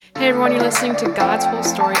Hey everyone, you're listening to God's Whole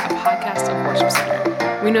Story, a podcast of Worship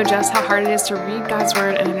Center. We know just how hard it is to read God's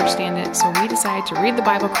Word and understand it, so we decided to read the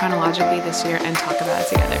Bible chronologically this year and talk about it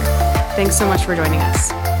together. Thanks so much for joining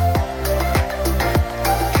us.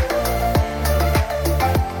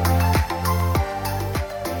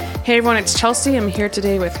 Hey everyone, it's Chelsea. I'm here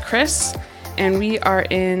today with Chris, and we are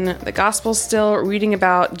in the Gospel still, reading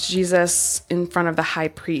about Jesus in front of the high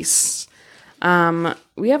priest.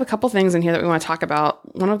 We have a couple things in here that we want to talk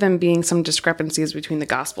about, one of them being some discrepancies between the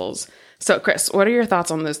Gospels. So, Chris, what are your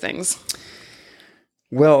thoughts on those things?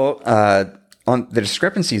 Well, on the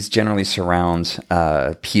discrepancies generally surround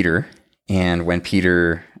Peter, and when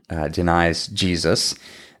Peter denies Jesus,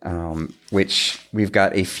 which we've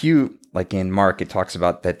got a few, like in Mark, it talks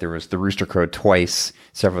about that there was the rooster crowed twice.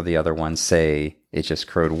 Several of the other ones say it just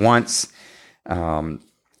crowed once.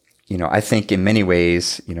 I think in many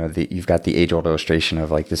ways, you've got the age-old illustration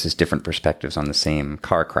of like, this is different perspectives on the same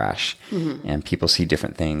car crash, and people see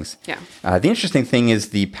different things. Yeah. The interesting thing is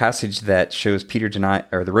the passage that shows Peter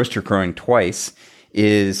the rooster crowing twice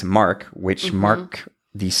is Mark, which Mark,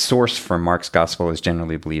 the source for Mark's gospel is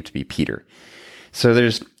generally believed to be Peter. So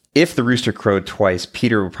if the rooster crowed twice,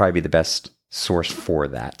 Peter would probably be the best source for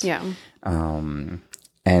that. Yeah. And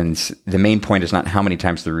the main point is not how many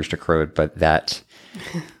times the rooster crowed, but that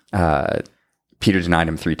Peter denied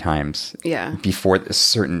him 3 times before a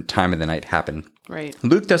certain time of the night happened. Right.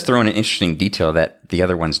 Luke does throw in an interesting detail that the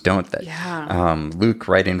other ones don't. Luke,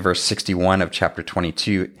 right in verse 61 of chapter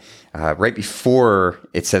 22, right before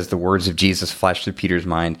it says the words of Jesus flash through Peter's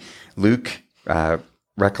mind, Luke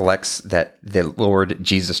recollects that the Lord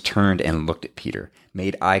Jesus turned and looked at Peter,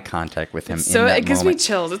 made eye contact with him. So it gives me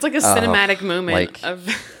chills. It's like a cinematic moment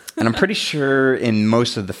And I'm pretty sure in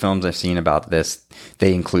most of the films I've seen about this,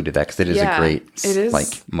 they included that because it is a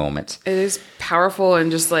great moment. It is powerful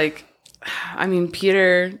and just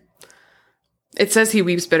Peter, it says he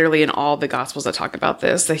weeps bitterly in all the Gospels that talk about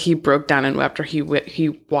this, that he broke down and wept, or he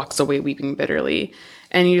walks away weeping bitterly.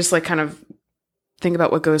 And you just kind of think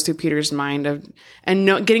about what goes through Peter's mind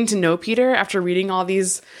getting to know Peter after reading all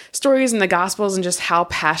these stories in the Gospels and just how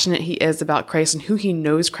passionate he is about Christ and who he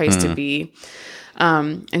knows Christ to be.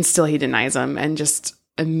 And still he denies him, and just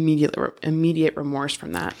immediate remorse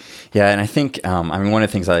from that. Yeah. And I think, one of the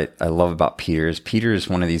things I love about Peter is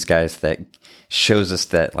one of these guys that shows us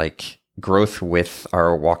that growth with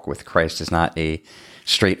our walk with Christ is not a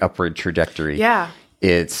straight upward trajectory. Yeah.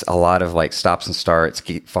 It's a lot of stops and starts,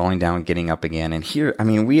 falling down, getting up again. And here,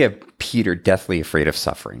 we have Peter deathly afraid of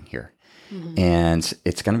suffering here. And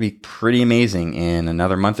it's going to be pretty amazing in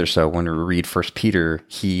another month or so when we read 1 Peter.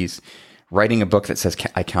 He's writing a book that says,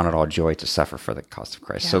 I count it all joy to suffer for the cause of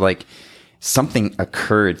Christ. Yeah. So something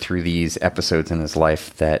occurred through these episodes in his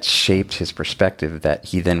life that shaped his perspective, that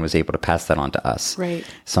he then was able to pass that on to us. Right.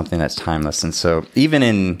 Something that's timeless. And so even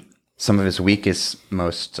in some of his weakest,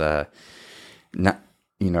 most,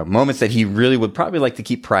 moments that he really would probably like to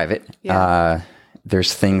keep private,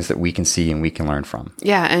 there's things that we can see and we can learn from.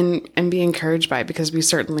 Yeah, and be encouraged by it, because we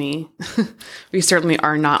certainly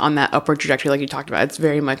are not on that upward trajectory like you talked about. It's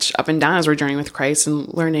very much up and down as we're journeying with Christ and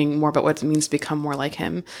learning more about what it means to become more like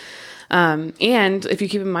him. And if you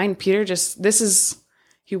keep in mind, Peter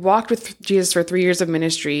he walked with Jesus for 3 years of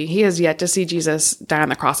ministry. He has yet to see Jesus die on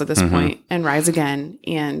the cross at this point and rise again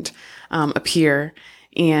and appear,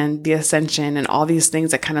 and the ascension and all these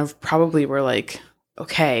things that kind of probably were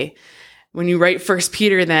okay. When you write 1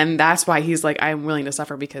 Peter, then that's why he's I'm willing to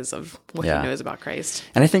suffer because of what he knows about Christ.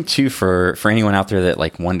 And I think too, for anyone out there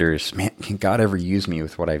that wonders, man, can God ever use me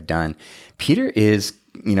with what I've done? Peter is,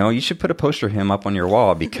 you should put a poster of him up on your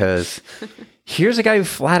wall, because here's a guy who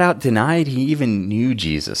flat out denied he even knew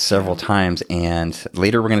Jesus several times. And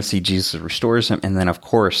later we're going to see Jesus restores him. And then of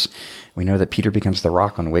course, we know that Peter becomes the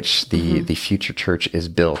rock on which the future church is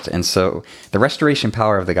built. And so the restoration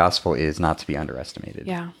power of the gospel is not to be underestimated.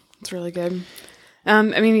 Yeah. It's really good. The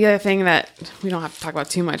other thing that we don't have to talk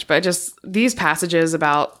about too much, but just these passages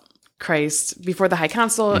about Christ before the high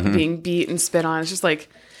council being beat and spit on, it's just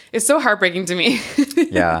it's so heartbreaking to me.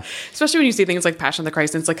 Yeah. Especially when you see things like Passion of the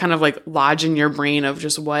Christ, and it's kind of lodge in your brain of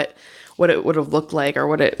just what it would have looked like, or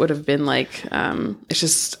what it would have been like.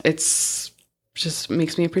 It's just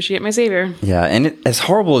makes me appreciate my Savior. Yeah, and as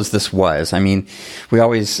horrible as this was, we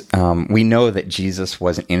always, we know that Jesus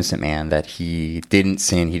was an innocent man, that he didn't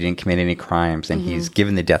sin, he didn't commit any crimes, and he's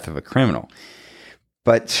given the death of a criminal.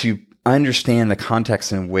 But to understand the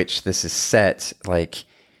context in which this is set,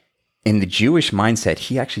 in the Jewish mindset,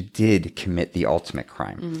 he actually did commit the ultimate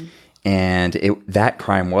crime. And that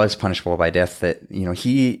crime was punishable by death, that,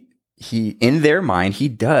 he, in their mind, he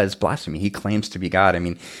does blasphemy. He claims to be God. I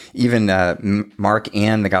mean, even Mark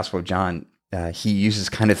and the Gospel of John, he uses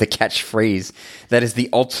kind of the catchphrase that is the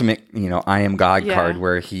ultimate, I am God card,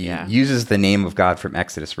 where he uses the name of God from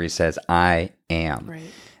Exodus, where he says, I am.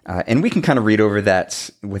 Right. And we can kind of read over that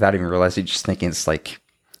without even realizing, just thinking it's like,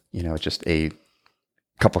 just a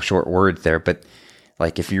couple short words there. But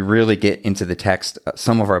like, if you really get into the text,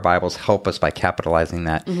 some of our Bibles help us by capitalizing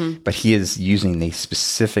that. Mm-hmm. But he is using the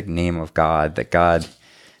specific name of God that God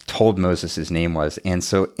told Moses his name was. And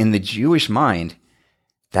so in the Jewish mind,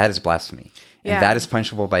 that is blasphemy. And that is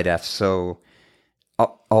punishable by death. So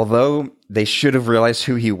although they should have realized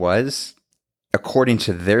who he was, according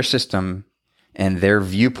to their system and their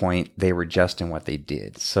viewpoint, they were just in what they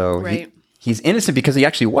did. So he's innocent because he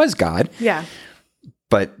actually was God. Yeah.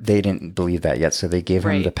 But they didn't believe that yet, so they gave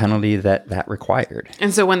him the penalty that required.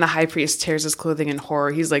 And so when the high priest tears his clothing in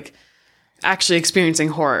horror, he's like actually experiencing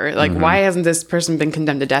horror. Like, why hasn't this person been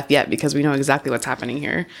condemned to death yet? Because we know exactly what's happening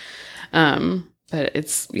here. But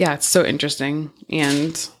it's so interesting.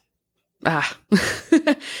 And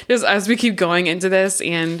just as we keep going into this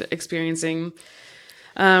and experiencing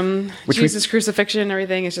Jesus' crucifixion and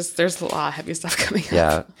everything, it's just, there's a lot of heavy stuff coming up.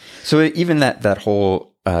 Yeah. So even that whole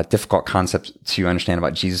difficult concept to understand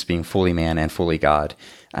about Jesus being fully man and fully God.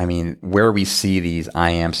 I mean, where we see these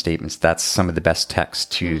I am statements, that's some of the best texts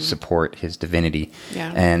to support his divinity.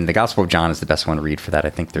 Yeah. And the Gospel of John is the best one to read for that.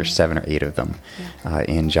 I think there's 7 or 8 of them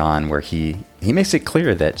in John, where he makes it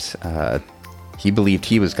clear that he believed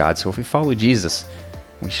he was God. So if we follow Jesus,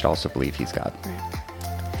 we should also believe he's God. Right.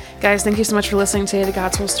 Guys, thank you so much for listening today to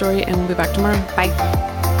God's Whole Story, and we'll be back tomorrow.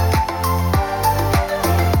 Bye.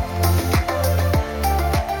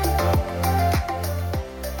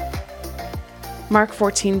 Mark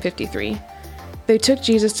 14:53. They took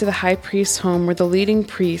Jesus to the high priest's home, where the leading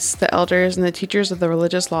priests, the elders, and the teachers of the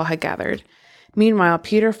religious law had gathered. Meanwhile,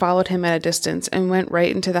 Peter followed him at a distance and went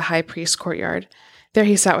right into the high priest's courtyard. There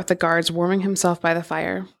he sat with the guards, warming himself by the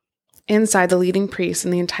fire. Inside, the leading priests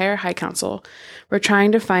and the entire high council were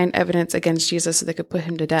trying to find evidence against Jesus so they could put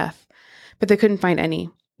him to death. But they couldn't find any.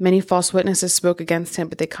 Many false witnesses spoke against him,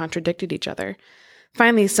 but they contradicted each other.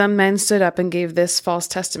 Finally, some men stood up and gave this false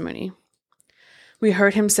testimony. We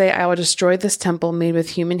heard him say, I will destroy this temple made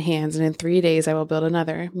with human hands, and in 3 days I will build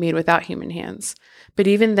another, made without human hands. But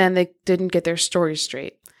even then they didn't get their story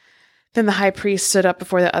straight. Then the high priest stood up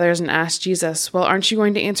before the others and asked Jesus, well, aren't you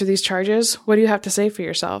going to answer these charges? What do you have to say for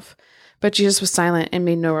yourself? But Jesus was silent and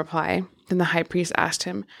made no reply. Then the high priest asked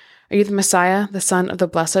him, are you the Messiah, the Son of the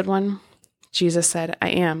Blessed One? Jesus said, I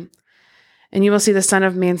am. And you will see the Son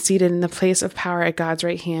of Man seated in the place of power at God's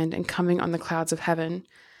right hand and coming on the clouds of heaven.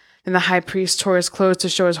 Then the high priest tore his clothes to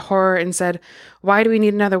show his horror and said, why do we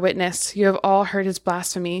need another witness? You have all heard his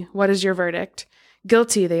blasphemy. What is your verdict?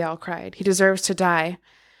 Guilty, they all cried. He deserves to die.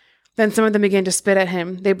 Then some of them began to spit at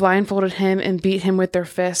him. They blindfolded him and beat him with their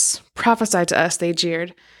fists. Prophesy to us, they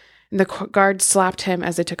jeered. And the guards slapped him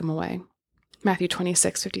as they took him away. Matthew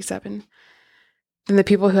 26:57. Then the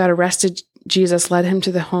people who had arrested Jesus led him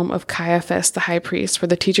to the home of Caiaphas, the high priest, where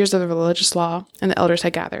the teachers of the religious law and the elders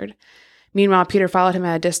had gathered. Meanwhile, Peter followed him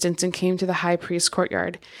at a distance and came to the high priest's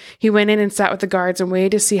courtyard. He went in and sat with the guards and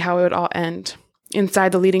waited to see how it would all end.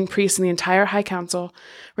 Inside, the leading priests and the entire high council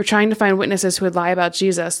were trying to find witnesses who would lie about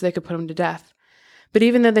Jesus so they could put him to death. But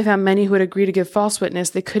even though they found many who would agree to give false witness,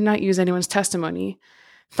 they could not use anyone's testimony.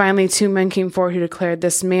 Finally, 2 men came forward who declared,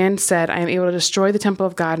 this man said, I am able to destroy the temple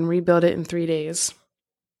of God and rebuild it in 3 days.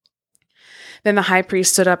 Then the high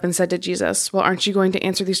priest stood up and said to Jesus, well, aren't you going to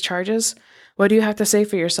answer these charges? What do you have to say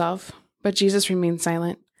for yourself? But Jesus remained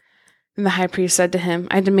silent. Then the high priest said to him,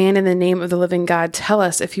 I demand in the name of the living God, tell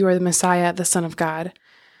us if you are the Messiah, the Son of God.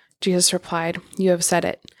 Jesus replied, you have said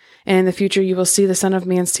it. And in the future you will see the Son of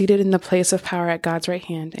Man seated in the place of power at God's right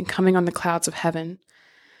hand and coming on the clouds of heaven.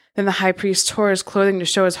 Then the high priest tore his clothing to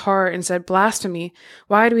show his horror and said, blasphemy!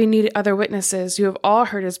 Why do we need other witnesses? You have all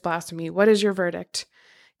heard his blasphemy. What is your verdict?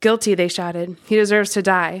 Guilty, they shouted. He deserves to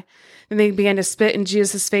die. Then they began to spit in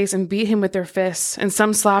Jesus' face and beat him with their fists, and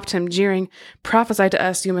some slapped him, jeering, prophesy to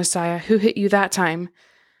us, you Messiah. Who hit you that time?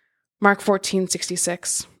 Mark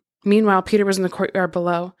 14:66. Meanwhile, Peter was in the courtyard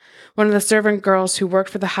below. One of the servant girls who worked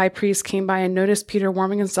for the high priest came by and noticed Peter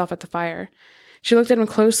warming himself at the fire. She looked at him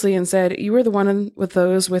closely and said, you were the one with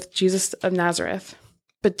those with Jesus of Nazareth.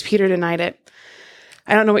 But Peter denied it.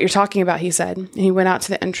 I don't know what you're talking about, he said, and he went out to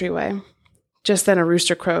the entryway. Just then a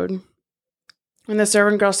rooster crowed. When the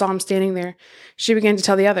servant girl saw him standing there, she began to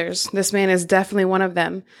tell the others, this man is definitely one of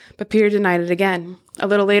them. But Peter denied it again. A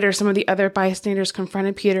little later, some of the other bystanders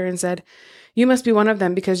confronted Peter and said, you must be one of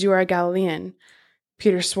them because you are a Galilean.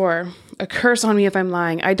 Peter swore, "A curse on me if I'm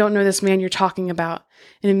lying. I don't know this man you're talking about."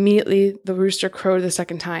 And immediately the rooster crowed the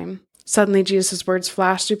second time. Suddenly Jesus' words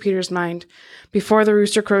flashed through Peter's mind. "Before the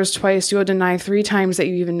rooster crows twice, you will deny 3 times that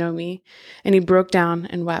you even know me." And he broke down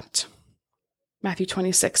and wept. Matthew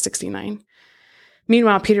 26:69.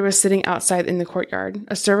 Meanwhile, Peter was sitting outside in the courtyard.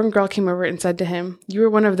 A servant girl came over and said to him, "You were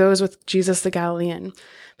one of those with Jesus the Galilean."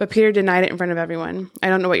 But Peter denied it in front of everyone. "I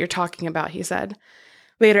don't know what you're talking about," he said.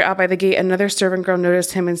 Later, out by the gate, another servant girl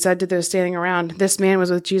noticed him and said to those standing around, "This man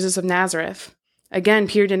was with Jesus of Nazareth." Again,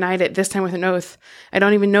 Peter denied it, this time with an oath. "I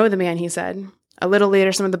don't even know the man," he said. A little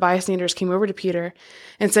later, some of the bystanders came over to Peter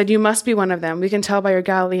and said, "You must be one of them. We can tell by your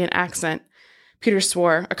Galilean accent." Peter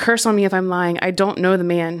swore, "A curse on me if I'm lying. I don't know the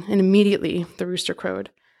man." And immediately the rooster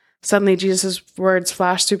crowed. Suddenly Jesus' words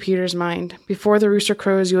flashed through Peter's mind. "Before the rooster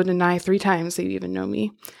crows, you will deny 3 times that you even know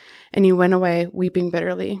me." And he went away weeping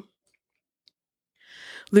bitterly.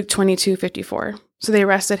 Luke 22:54. So they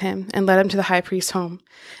arrested him and led him to the high priest's home.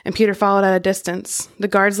 And Peter followed at a distance. The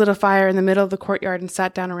guards lit a fire in the middle of the courtyard and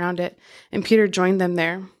sat down around it. And Peter joined them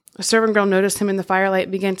there. A servant girl noticed him in the firelight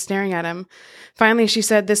and began staring at him. Finally, she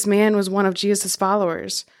said, "This man was one of Jesus'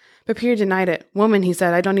 followers." But Peter denied it. "Woman," he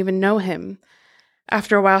said, "I don't even know him."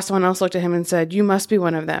 After a while, someone else looked at him and said, "You must be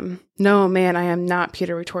one of them." "No, man, I am not,"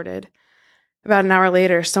 Peter retorted. About an hour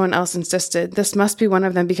later, someone else insisted, "This must be one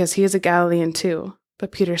of them because he is a Galilean too."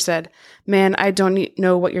 But Peter said, "Man, I don't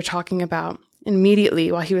know what you're talking about."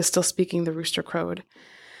 Immediately, while he was still speaking, the rooster crowed.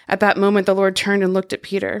 At that moment, the Lord turned and looked at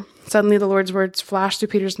Peter. Suddenly, the Lord's words flashed through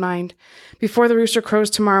Peter's mind. "Before the rooster crows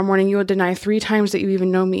tomorrow morning, you will deny 3 times that you even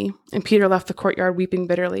know me." And Peter left the courtyard weeping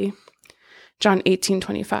bitterly. John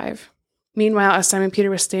 18:25. Meanwhile, as Simon Peter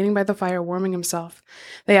was standing by the fire warming himself,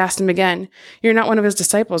 they asked him again, "You're not one of his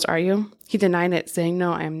disciples, are you?" He denied it, saying,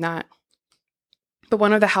 "No, I am not." But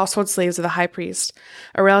one of the household slaves of the high priest,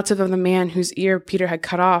 a relative of the man whose ear Peter had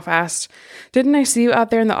cut off, asked, "Didn't I see you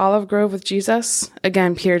out there in the olive grove with Jesus?"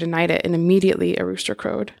 Again, Peter denied it, and immediately a rooster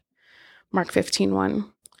crowed. Mark 15:1.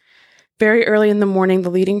 Very early in the morning, the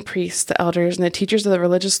leading priests, the elders, and the teachers of the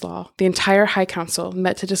religious law, the entire high council,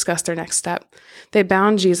 met to discuss their next step. They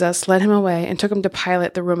bound Jesus, led him away, and took him to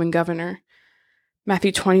Pilate, the Roman governor.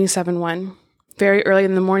 Matthew 27:1. Very early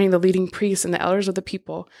in the morning, the leading priests and the elders of the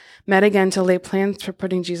people met again to lay plans for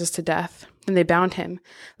putting Jesus to death. Then they bound him,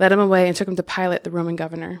 led him away, and took him to Pilate, the Roman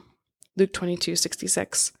governor. Luke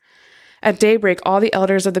 22:66. At daybreak, all the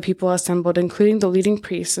elders of the people assembled, including the leading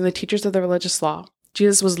priests and the teachers of the religious law.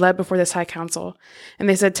 Jesus was led before this high council, and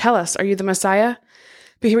they said, "Tell us, are you the Messiah?"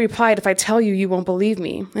 But he replied, "If I tell you, you won't believe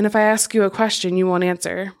me, and if I ask you a question, you won't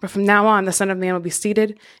answer. But from now on, the Son of Man will be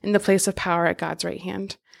seated in the place of power at God's right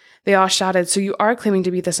hand." They all shouted, "So you are claiming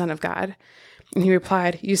to be the Son of God?" And he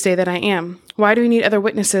replied, "You say that I am." "Why do we need other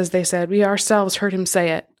witnesses?" they said. "We ourselves heard him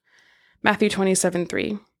say it." Matthew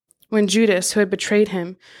 27:3. When Judas, who had betrayed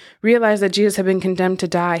him, realized that Jesus had been condemned to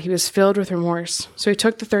die, he was filled with remorse. So he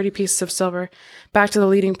took the 30 pieces of silver back to the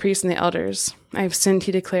leading priests and the elders. "I have sinned,"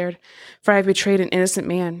 he declared, "for I have betrayed an innocent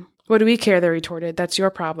man." "What do we care?" they retorted. "That's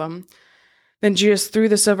your problem." Then Judas threw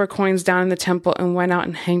the silver coins down in the temple and went out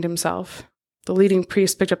and hanged himself. The leading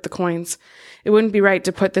priests picked up the coins. "It wouldn't be right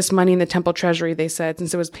to put this money in the temple treasury," they said,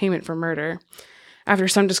 since it was payment for murder. After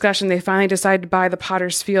some discussion, they finally decided to buy the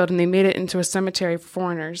potter's field, and they made it into a cemetery for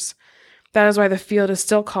foreigners. That is why the field is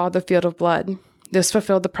still called the Field of Blood. This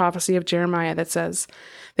fulfilled the prophecy of Jeremiah that says,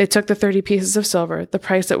 "They took the 30 pieces of silver, the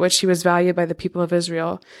price at which he was valued by the people of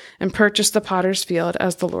Israel, and purchased the potter's field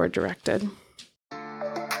as the Lord directed."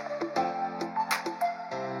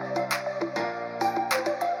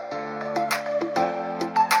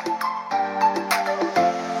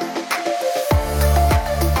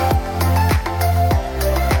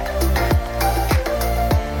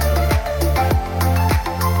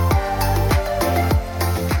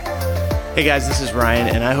 Hey guys, this is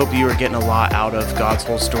Ryan, and I hope you are getting a lot out of God's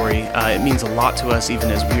whole story. It means a lot to us even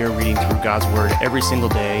as we are reading through God's Word every single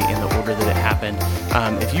day in the order that it happened.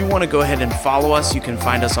 If you want to go ahead and follow us, you can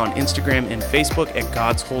find us on Instagram and Facebook at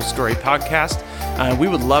God's Whole Story Podcast. We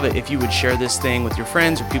would love it if you would share this thing with your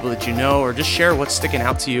friends or people that you know, or just share what's sticking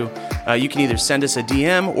out to you. You can either send us a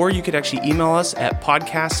DM, or you could actually email us at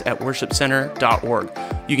podcasts@worshipcenter.org.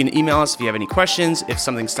 You can email us if you have any questions, if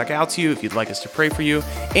something stuck out to you, if you'd like us to pray for you.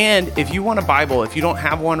 And if you want a Bible, if you don't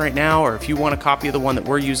have one right now, or if you want a copy of the one that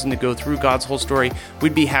we're using to go through God's whole story,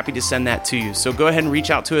 we'd be happy to send that to you. So go ahead and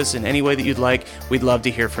reach out to us in any way that you'd like. We'd love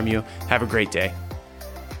to hear from you. Have a great day.